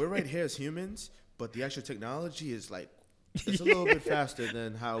 Absolutely. We're right here as humans, but the actual technology is like, it's a little bit faster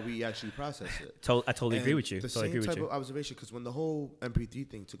than how we actually process it. I totally agree with you. The same type of observation, because when the whole MP3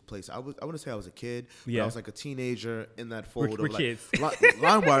 thing took place, I wouldn't say I was a kid, but I was like a teenager in that fold we're of kids.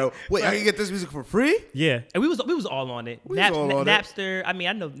 LimeWire. Wait, I can get this music for free? Yeah, and we was all on it. Napster. I mean,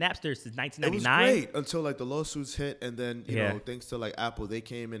 I know Napster since 1999. It was great until like the lawsuits hit, and then you know, thanks to like Apple, they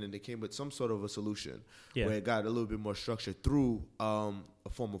came in and they came with some sort of a solution where it got a little bit more structured through a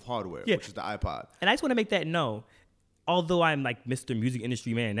form of hardware, which is the iPod. And I just want to make that known. Although I'm like Mr. Music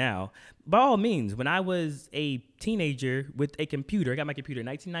Industry Man now, by all means, when I was a teenager with a computer, I got my computer in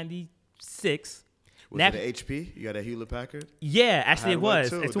 1996. Was it an HP? You got a Hewlett Packard? Yeah, actually it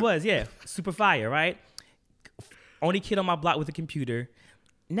was. It was, yeah. Super fire, right? Only kid on my block with a computer.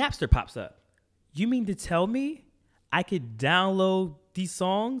 Napster pops up. You mean to tell me I could download these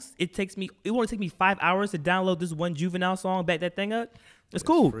songs? It won't take me 5 hours to download this one Juvenile song, back that thing up? It's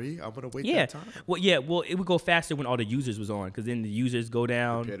cool. Free? I'm gonna wait that time. Well, it would go faster when all the users was on, because then the users go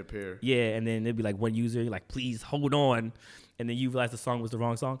down. Peer to peer. Yeah, and then it'd be like one user, like, please hold on, and then you realize the song was the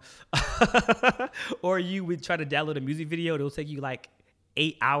wrong song. Or you would try to download a music video, it'll take you like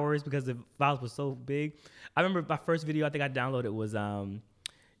 8 hours because the files were so big. I remember my first video I think I downloaded was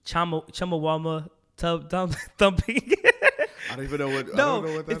Chumbawamba Thumping. I don't even know what. No, I don't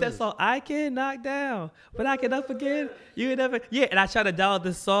know what that it's that is. song. I can knock down, but I cannot forget. You never. Yeah, and I tried to download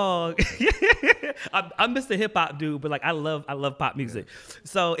this song. I'm Mr. Hip Hop dude, but like I love pop music. Yeah.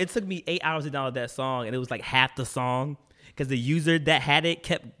 So it took me 8 hours to download that song, and it was like half the song because the user that had it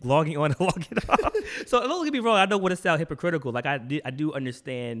kept logging on and logging off. So don't get me wrong. I don't want to sound hypocritical. Like I do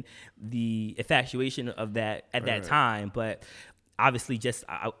understand the infatuation of that at that time, but. Obviously, just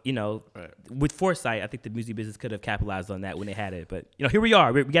with foresight, I think the music business could have capitalized on that when they had it. But here we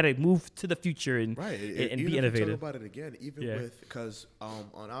are. We got to move to the future and be innovative. Talk about it again, because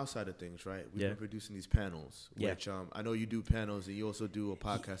on our side of things, right? We've been producing these panels, which I know you do panels and you also do a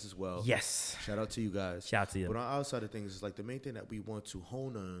podcast as well. Yes. Shout out to you guys. Shout out to you. But on our side of things, it's like the main thing that we want to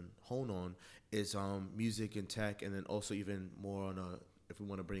hone on is music and tech, and then also even more on if we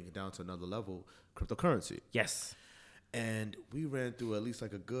want to bring it down to another level, cryptocurrency. Yes. And we ran through at least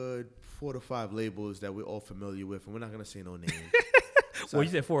like a good 4 to 5 labels that we're all familiar with, and we're not gonna say no names. Well, you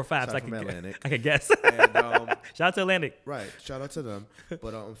said 4 or 5, so I can guess. And, shout out to Atlantic. Right, shout out to them.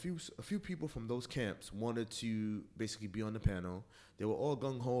 But a few people from those camps wanted to basically be on the panel. They were all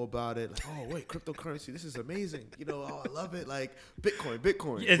gung ho about it. Like, oh wait, cryptocurrency, this is amazing. I love it. Like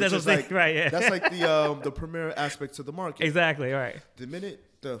Bitcoin. Yeah, that's like right. Yeah, that's like the premier aspect to the market. Exactly. All right. The minute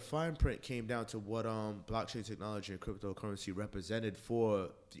the fine print came down to what blockchain technology and cryptocurrency represented for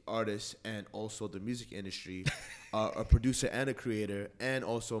the artists and also the music industry, a producer and a creator, and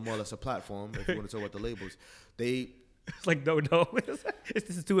also more or less a platform, if you want to talk about the labels, it's like, no.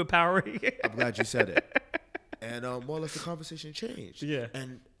 This is too empowering. I'm glad you said it. And more or less the conversation changed. Yeah.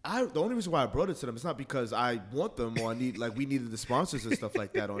 And the only reason why I brought it to them is not because I want them or we needed the sponsors and stuff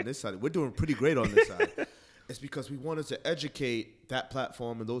like that on this side. We're doing pretty great on this side. It's because we wanted to educate that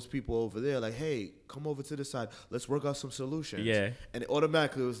platform and those people over there, like, hey, come over to this side. Let's work out some solutions. Yeah. And it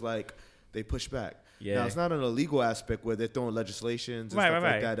automatically was like they push back. Yeah. Now, it's not an illegal aspect where they're throwing legislations and stuff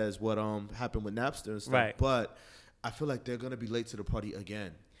like that as what happened with Napster and stuff. Right. But I feel like they're going to be late to the party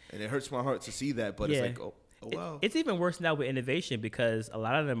again. And it hurts my heart to see that, but it's like, oh. Wow. It's even worse now with innovation because a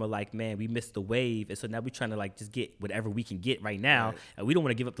lot of them are like, man, we missed the wave, and so now we're trying to like just get whatever we can get right now, Right. and we don't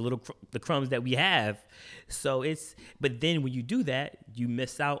want to give up the crumbs that we have. So but then when you do that, you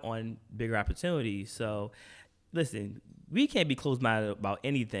miss out on bigger opportunities. So listen, we can't be closed-minded about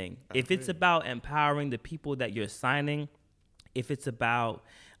anything. If it's about empowering the people that you're signing, if it's about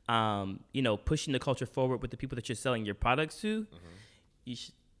pushing the culture forward with the people that you're selling your products to, you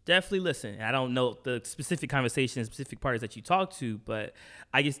should definitely listen. I don't know the specific conversations, specific parties that you talk to, but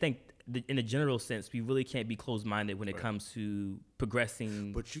I just think in a general sense, we really can't be closed-minded when it comes to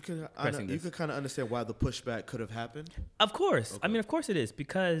progressing. But you can kind of understand why the pushback could have happened. Of course. Okay. I mean, of course it is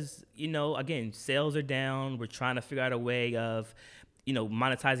because, again, sales are down. We're trying to figure out a way of,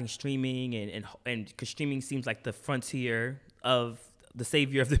 monetizing streaming and because streaming seems like the frontier of the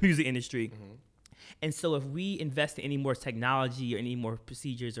savior of the music industry. Mm-hmm. And so if we invest in any more technology or any more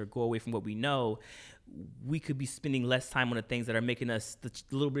procedures or go away from what we know, we could be spending less time on the things that are making us the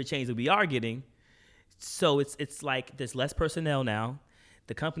little bit of change that we are getting. So it's like there's less personnel now.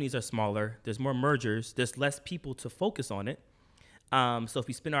 The companies are smaller. There's more mergers. There's less people to focus on it. So if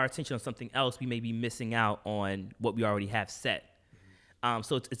we spend our attention on something else, we may be missing out on what we already have set.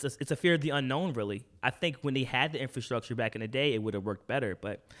 So it's a fear of the unknown, really. I think when they had the infrastructure back in the day, it would have worked better.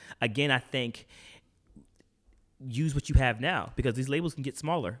 But again, I think use what you have now because these labels can get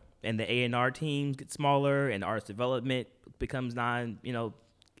smaller and the A&R teams get smaller and artist development becomes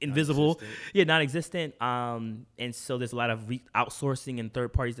invisible, non-existent. And so there's a lot of outsourcing and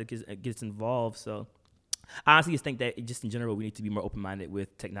third parties that gets involved. So I honestly just think that just in general, we need to be more open-minded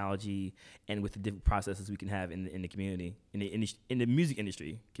with technology and with the different processes we can have in the community, in the music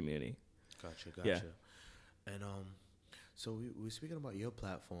industry community. Gotcha. Yeah. And so we're speaking about your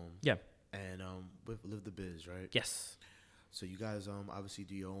platform. Yeah. And with Live the Biz, right? Yes. So you guys obviously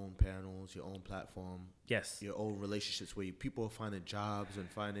do your own panels, your own platform. Yes. Your own relationships where people are finding jobs and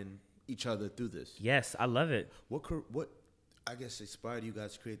finding each other through this. Yes, I love it. What I guess inspired you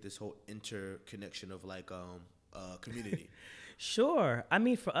guys to create this whole interconnection of like community? Sure. I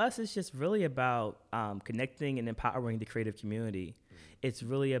mean, for us, it's just really about connecting and empowering the creative community. It's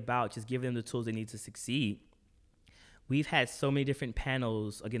really about just giving them the tools they need to succeed. We've had so many different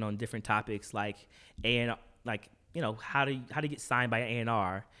panels, again, on different topics like how to get signed by an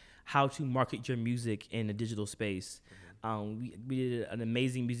A&R, how to market your music in the digital space. We did an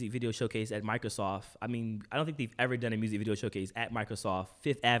amazing music video showcase at Microsoft. I mean, I don't think they've ever done a music video showcase at Microsoft,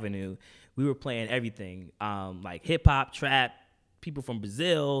 Fifth Avenue. We were playing everything, like hip hop, trap, people from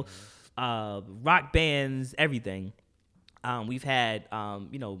Brazil, rock bands, everything. We've had,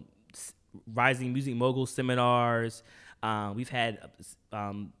 rising music mogul seminars. We've had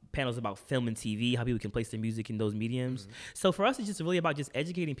panels about film and TV, how people can place their music in those mediums. So for us, it's just really about just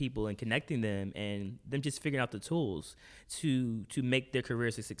educating people and connecting them and them just figuring out the tools to make their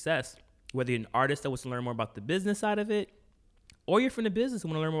careers a success. Whether you're an artist that wants to learn more about the business side of it, or you're from the business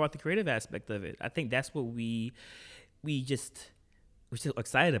and want to learn more about the creative aspect of it. I think that's what we're just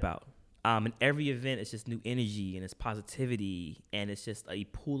excited about. And every event is just new energy and it's positivity and it's just a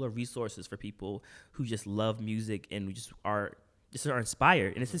pool of resources for people who just love music and who just are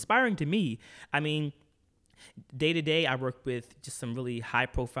inspired. And it's inspiring to me. I mean, day to day, I work with just some really high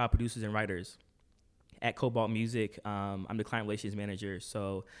profile producers and writers at Cobalt Music. I'm the client relations manager.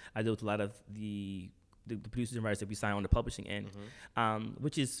 So I deal with a lot of the producers and writers that we sign on the publishing end,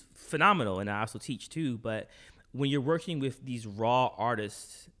 which is phenomenal. And I also teach too, but when you're working with these raw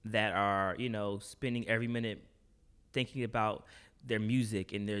artists that are, spending every minute thinking about their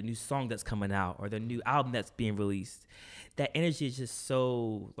music and their new song that's coming out or their new album that's being released, that energy is just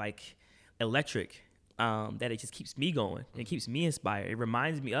so like electric that it just keeps me going and keeps me inspired. It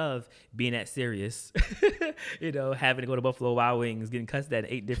reminds me of being at Sirius, having to go to Buffalo Wild Wings, getting cussed at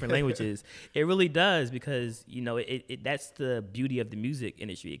in 8 different languages. It really does because, that's the beauty of the music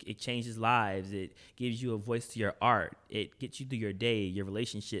industry. It changes lives. It gives you a voice to your art. It gets you through your day, your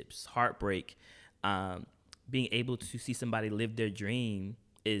relationships, heartbreak. Being able to see somebody live their dream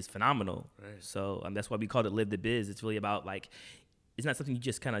is phenomenal. Right. So that's why we call it Live the Biz. It's really about like, it's not something you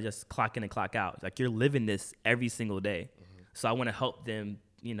just kind of just clock in and clock out. Like you're living this every single day. So I want to help them,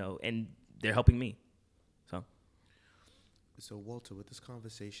 and they're helping me. So Walter, with this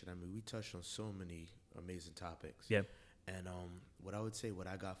conversation, I mean, we touched on so many amazing topics. Yeah. And what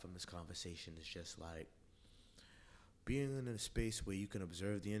I got from this conversation is just like being in a space where you can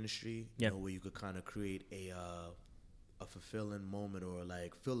observe the industry, where you could kind of create a a fulfilling moment or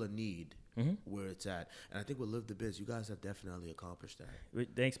like fill a need where it's at. And I think with Live the Biz, you guys have definitely accomplished that.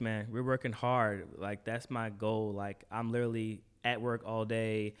 Thanks, man. We're working hard. Like, that's my goal. Like, I'm literally at work all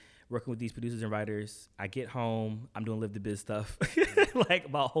day working with these producers and writers. I get home, I'm doing Live the Biz stuff.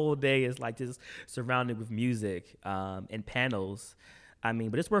 Like, my whole day is like just surrounded with music and panels. I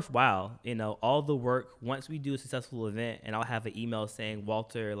mean, but it's worthwhile, you know, all the work. Once we do a successful event, and I'll have an email saying,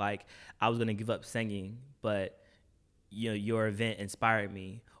 Walter, like, I was going to give up singing, but, you know, your event inspired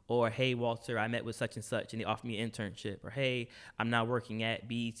me. Or, hey, Walter, I met with such and such, and they offered me an internship. Or, hey, I'm now working at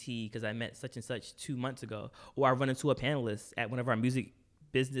BET because I met such and such 2 months ago. Or I run into a panelist at one of our music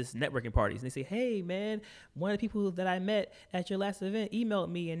business networking parties, and they say, hey, man, one of the people that I met at your last event emailed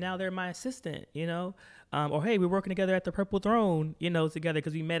me, and now they're my assistant, you know? Or, hey, we're working together at the Purple Throne, you know, together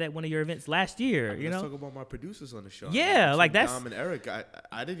because we met at one of your events last year, you know? Let's talk about my producers on the show. Yeah, like that's... Dom and Eric,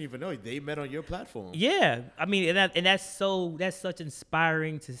 I didn't even know they met on your platform. Yeah, I mean, and that's such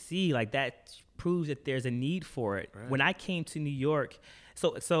inspiring to see. Like, that proves that there's a need for it. Right. When I came to New York,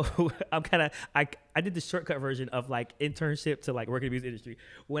 so I'm kind of, I did the shortcut version of like internship to like working in the music industry.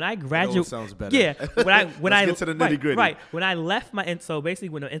 When I graduated, sounds better. Yeah, when I get to the nitty gritty. Right, when I left so basically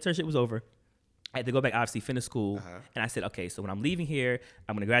when the internship was over, I had to go back, obviously finish school, and I said, okay, so when I'm leaving here,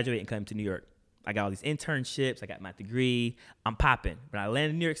 I'm gonna graduate and come to New York. I got all these internships, I got my degree, I'm popping. When I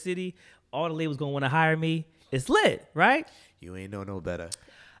landed in New York City, all the labels gonna want to hire me. It's lit, right? You ain't know no better.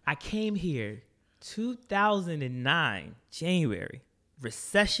 I came here 2009 January.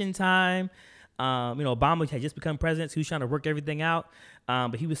 Recession time. You know, Obama had just become president, so he was trying to work everything out.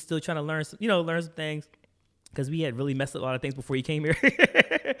 But he was still trying to learn some things because we had really messed up a lot of things before he came here.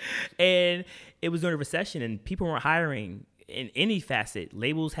 And it was during a recession, and people weren't hiring in any facet.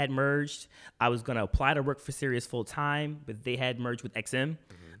 Labels had merged. I was going to apply to work for Sirius full time, but they had merged with XM.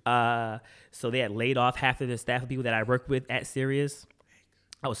 So they had laid off half of the staff of people that I worked with at Sirius.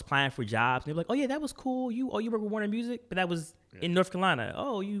 I was applying for jobs, and they were like, "Oh yeah, that was cool. You work with Warner Music, but that was in North Carolina.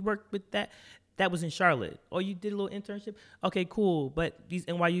 Oh, you worked with that was in Charlotte. Oh, you did a little internship. Okay, cool. But these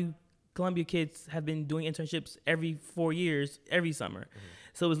NYU Columbia kids have been doing internships every 4 years, every summer.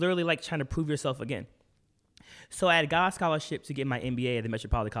 So it was literally like trying to prove yourself again. So I had got a scholarship to get my MBA at the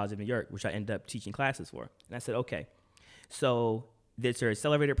Metropolitan College of New York, which I ended up teaching classes for. And I said, okay, so there's an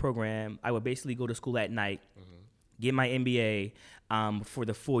accelerated program. I would basically go to school at night, get my MBA for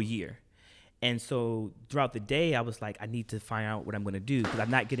the full year. And so throughout the day, I was like, I need to find out what I'm going to do because I'm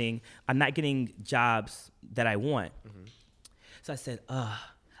not getting jobs that I want. So I said,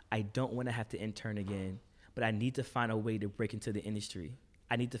 I don't want to have to intern again, but I need to find a way to break into the industry.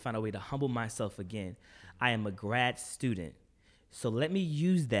 I need to find a way to humble myself again. I am a grad student, so let me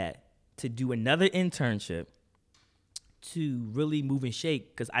use that to do another internship to really move and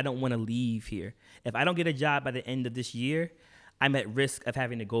shake because I don't want to leave here. If I don't get a job by the end of this year, I'm at risk of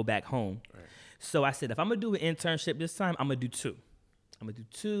having to go back home. Right. So I said, if I'm going to do an internship this time, I'm going to do two. I'm going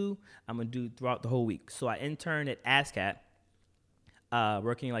to do throughout the whole week. So I interned at ASCAP,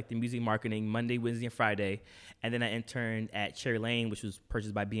 working like the music marketing Monday, Wednesday, and Friday. And then I interned at Cherry Lane, which was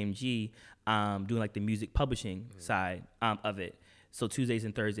purchased by BMG, doing like the music publishing side of it. So Tuesdays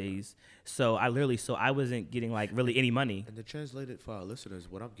and Thursdays. So I wasn't getting like really any money. And to translate it for our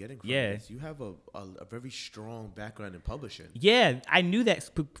listeners, what I'm getting from is you have a very strong background in publishing. Yeah, I knew that.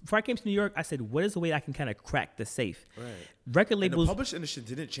 Before I came to New York, I said, what is the way I can kind of crack the safe? Right. Record labels. And the publishing industry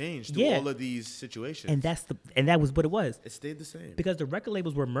didn't change through all of these situations. And that was what it was. It stayed the same. Because the record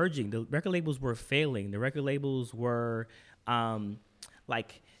labels were merging. The record labels were failing. The record labels were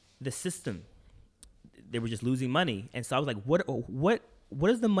like the system. They were just losing money. And so I was like, what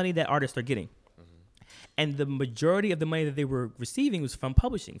is the money that artists are getting? And the majority of the money that they were receiving was from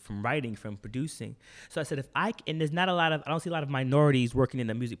publishing, from writing, from producing. So I said, I don't see a lot of minorities working in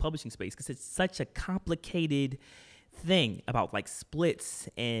the music publishing space because it's such a complicated thing about like splits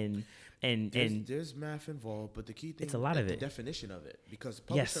and there's math involved, but the key thing it's a lot of the it. definition of it. Because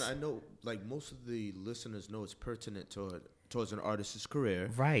publishing, I know like most of the listeners know it's pertinent towards an artist's career.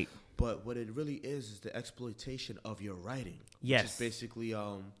 Right. But what it really is the exploitation of your writing. Yes. Which is basically,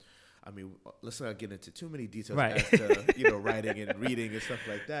 let's not get into too many details right. as to, writing and reading and stuff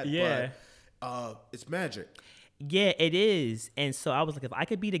like that. Yeah. But it's magic. Yeah, it is. And so I was like, if I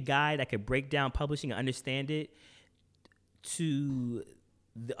could be the guy that could break down publishing and understand it to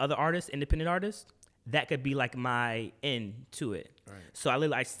the other artists, independent artists, that could be like my end to it. Right. So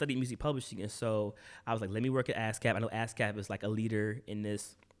I studied music publishing. And so I was like, let me work at ASCAP. I know ASCAP is like a leader in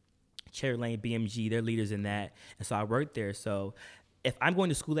this. Cherry Lane, BMG, they're leaders in that. And so I worked there. So if I'm going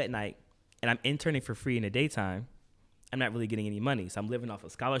to school at night and I'm interning for free in the daytime, I'm not really getting any money. So I'm living off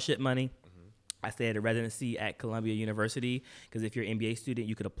of scholarship money, I stayed at a residency at Columbia University because if you're an MBA student,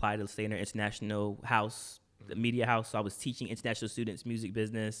 you could apply to stay in their international house, the media house. So I was teaching international students music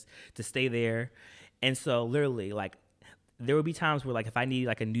business to stay there. And so literally, like, there would be times where, like, if I needed,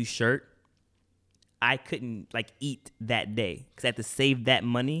 like, a new shirt, I couldn't, like, eat that day because I had to save that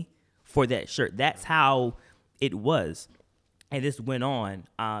money for that shirt. That's how it was. And this went on.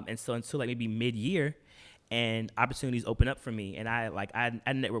 And so until, like, maybe mid-year, and opportunities open up for me. And I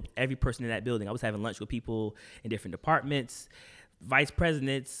networked with every person in that building. I was having lunch with people in different departments, vice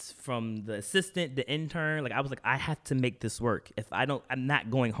presidents, from the assistant, the intern. Like, I was like, I have to make this work. If I don't, I'm not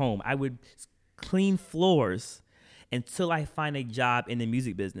going home. I would clean floors until I find a job in the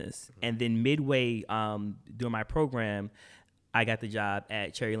music business. And then midway during my program, I got the job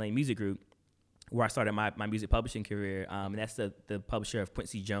at Cherry Lane Music Group, where I started my music publishing career. And that's the publisher of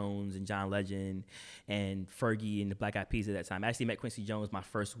Quincy Jones and John Legend and Fergie and the Black Eyed Peas at that time. I actually met Quincy Jones my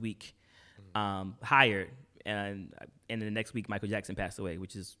first week hired. And then the next week, Michael Jackson passed away,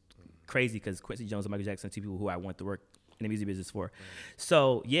 which is crazy because Quincy Jones and Michael Jackson are two people who I want to work in the music business for.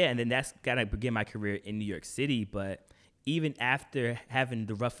 So, yeah, and then that's got to begin my career in New York City. But even after having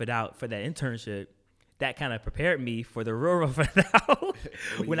to rough it out for that internship, that kind of prepared me for the real rough it out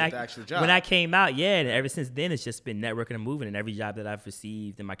when I came out. Yeah, and ever since then, it's just been networking and moving. And every job that I've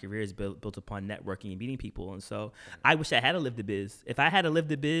received in my career is built upon networking and meeting people. And so I wish I had to live the biz. If I had to live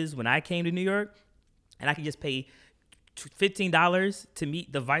the biz when I came to New York, and I could just pay $15 to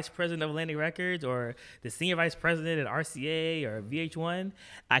meet the vice president of Atlantic Records or the senior vice president at RCA or VH1,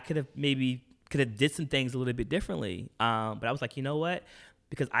 I could have did some things a little bit differently. But I was like, you know what?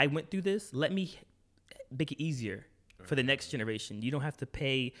 Because I went through this, let me make it easier for the next generation. You don't have to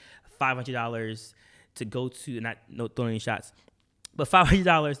pay $500 to go to, no throwing any shots, but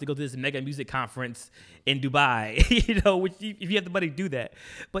 $500 to go to this mega music conference in Dubai, which if you have the money to do that.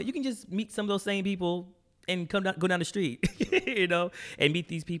 But you can just meet some of those same people and go down the street, and meet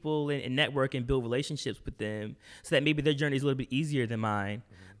these people and network and build relationships with them so that maybe their journey is a little bit easier than mine,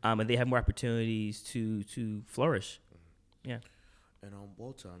 and they have more opportunities to flourish. Yeah. And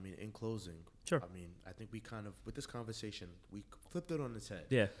Walter, I mean, in closing, sure. I mean, I think we kind of, with this conversation, we flipped it on its head.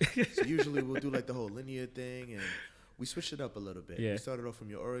 Yeah. So usually we'll do like the whole linear thing, and we switched it up a little bit. Yeah. We started off from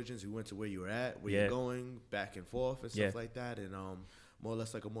your origins. We went to where you were at, where you're going, back and forth and stuff like that. And more or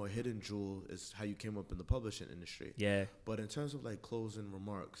less like a more hidden jewel is how you came up in the publishing industry. Yeah. But in terms of like closing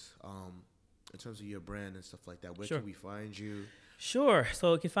remarks, in terms of your brand and stuff like that, where can we find you? Sure.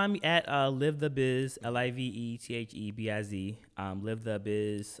 So you can find me at Live the Biz, LiveTheBiz. Live the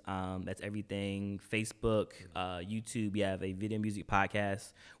Biz. That's everything. Facebook, YouTube. We have a video music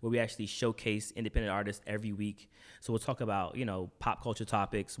podcast where we actually showcase independent artists every week. So we'll talk about, pop culture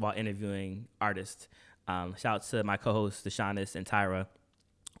topics while interviewing artists. Shout out to my co-hosts, Deshanis and Tyra,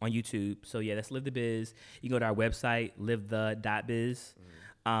 on YouTube. So yeah, that's Live the Biz. You can go to our website, livethe.biz,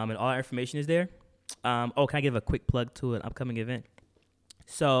 and all our information is there. Can I give a quick plug to an upcoming event?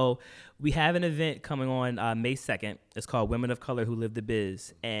 So we have an event coming on May 2nd. It's called Women of Color Who Live the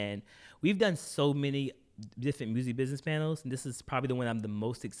Biz. And we've done so many different music business panels, and this is probably the one I'm the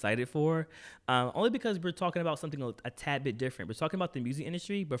most excited for, only because we're talking about something a tad bit different. We're talking about the music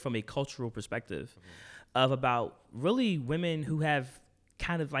industry, but from a cultural perspective of about really women who have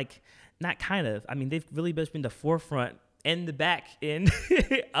they've really been the forefront and the back end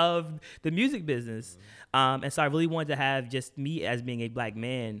of the music business. And so I really wanted to have just me as being a black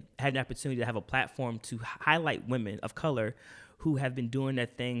man, had an opportunity to have a platform to highlight women of color who have been doing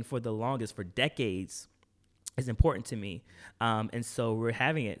that thing for the longest, for decades, is important to me. And so we're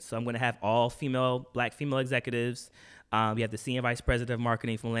having it. So I'm going to have all black female executives. We have the senior vice president of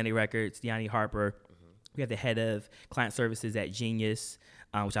marketing from Atlantic Records, Deani Harper. We have the head of client services at Genius,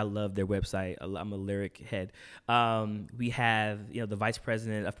 which I love their website. I'm a lyric head. We have, the vice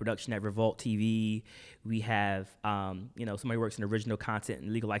president of production at Revolt TV. We have, somebody who works in original content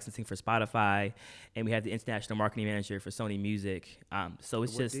and legal licensing for Spotify. And we have the international marketing manager for Sony Music. So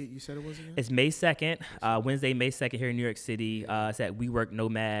it's what date you said it was again? It's May 2nd, Wednesday, May 2nd here in New York City. It's at WeWork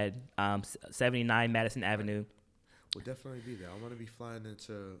Nomad, 79 Madison Avenue. We'll definitely be there. I want to be flying in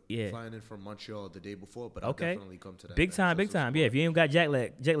from Montreal the day before, but I'll definitely come to that. Big time. Yeah, if you ain't got jet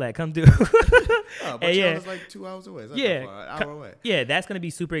lag, come through. Montreal is like 2 hours away. It's not that far, an hour away. Yeah, that's going to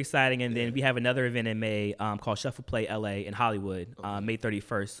be super exciting. And then we have another event in May called Shuffle Play LA in Hollywood, May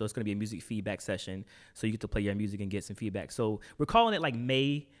 31st. So it's going to be a music feedback session. So you get to play your music and get some feedback. So we're calling it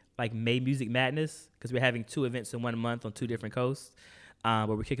May Music Madness, because we're having 2 events in 1 month on 2 different coasts. But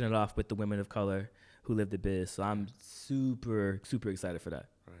we're kicking it off with the Women of Color Who Live the Biz. So I'm super, super excited for that.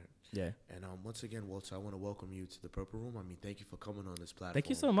 Right. Yeah. And once again, Walter, I want to welcome you to the Purple Room. I mean, thank you for coming on this platform. Thank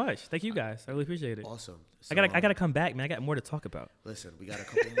you so much. Thank you guys. I really appreciate it. Awesome. So, I gotta come back, man. I got more to talk about. Listen, we got a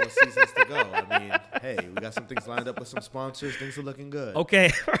couple more seasons to go. I mean, hey, we got some things lined up with some sponsors. Things are looking good.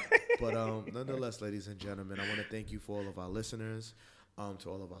 Okay. But nonetheless, ladies and gentlemen, I want to thank you for all of our listeners, to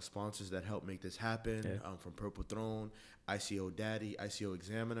all of our sponsors that help make this happen, from Purple Throne, ICO Daddy, ICO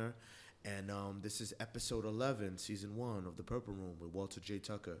Examiner. And this is episode 11, season 1 of the Purple Room with Walter J.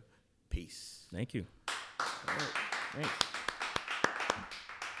 Tucker. Peace. Thank you. All right. Thanks.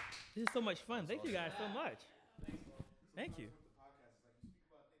 This is so much fun. Thank you guys so much. Thank you.